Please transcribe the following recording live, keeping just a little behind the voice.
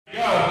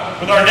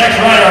with our next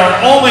rider, our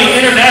only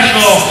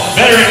international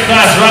veteran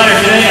class rider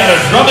today out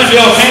of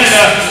Drummondville,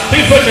 Canada.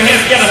 Please put your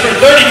hands together for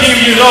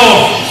 32 years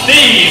old,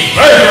 Steve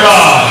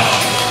Bergeron.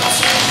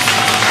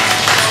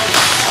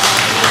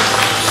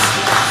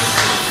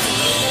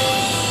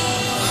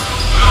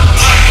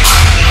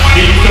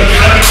 Steve took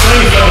second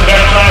place of the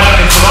best class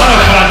in the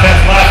Toronto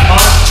contest last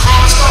month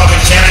up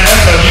in Canada,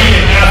 so he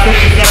is now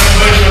taking second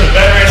place for the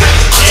veteran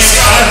and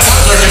class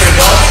circuit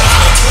results.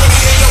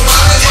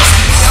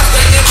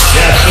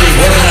 Yeah, Steve,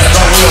 working that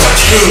front wheel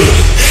smooth.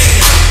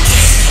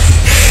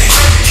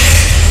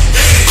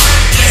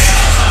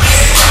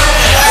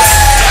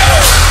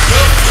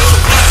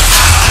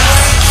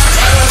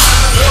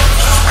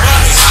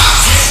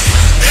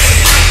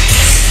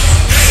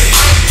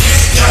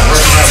 Yeah,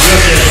 working that wheel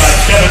gear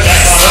like Kevin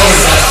back on over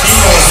to that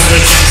steamroller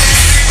position.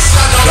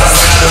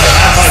 Dropping down to the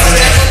half pipe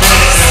today, spinning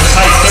it in a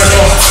tight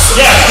circle.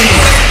 Yeah, Steve.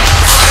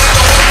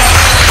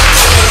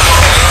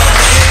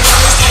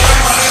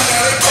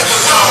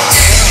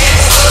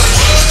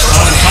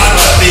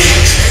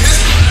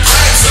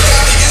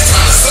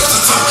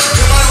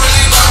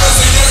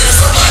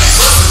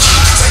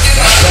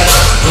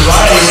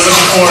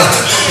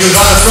 He was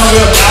on the front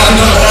wheel, now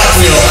he's on the back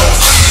wheel.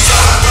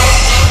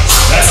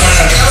 That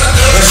kind of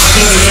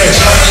versatility there.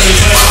 Definitely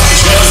playing the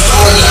judges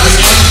for this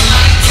weekend.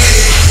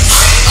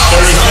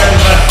 30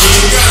 seconds left,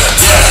 Steve.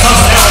 Yeah,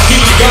 pumping out and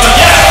keeping it going.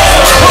 Yeah!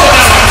 Pulling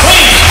out and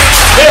clean!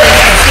 There we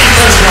go, Steve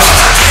Bergeron.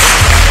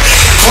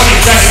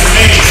 20 seconds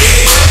remaining.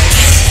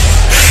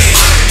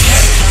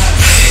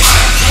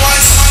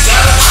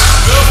 Yeah,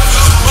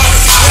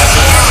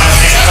 pulling out that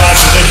hand five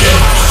position.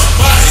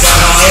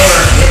 Stepping on over,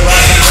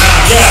 whiplashing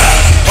around.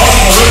 Yeah!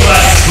 Multiple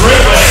whiplash,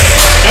 great way.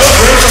 No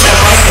break from that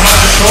bike to have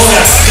control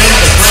that spin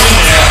of the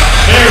frame there.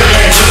 Very,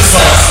 very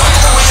difficult.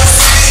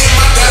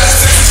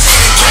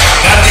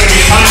 That's going to be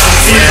time to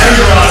see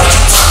Bergeron.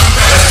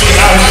 Let's see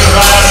how he's going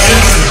to ride out of this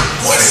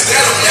one.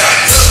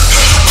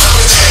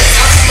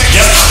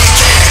 Yep.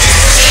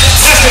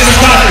 That's going to be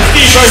time for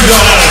Steve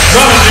Bergeron out of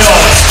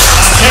Drummondville,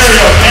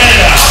 Ontario,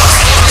 Canada.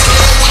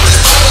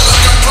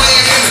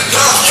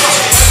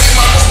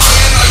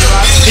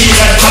 Steve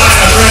has time,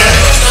 my friend.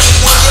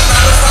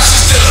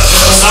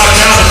 Knock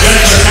down, the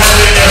judges are kind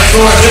of in their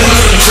score. This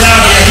one's for the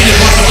crowd here. He just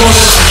wants to pull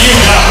this for you,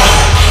 that one.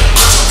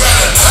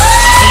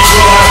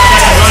 Steve will have a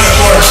second run, of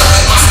course.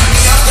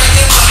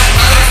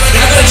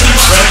 Did I say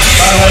Steve French,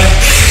 by the way?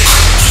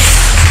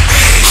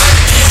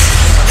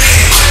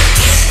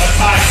 That's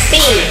time.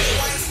 Steve.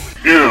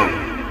 You.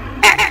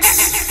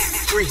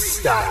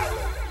 Freestyle.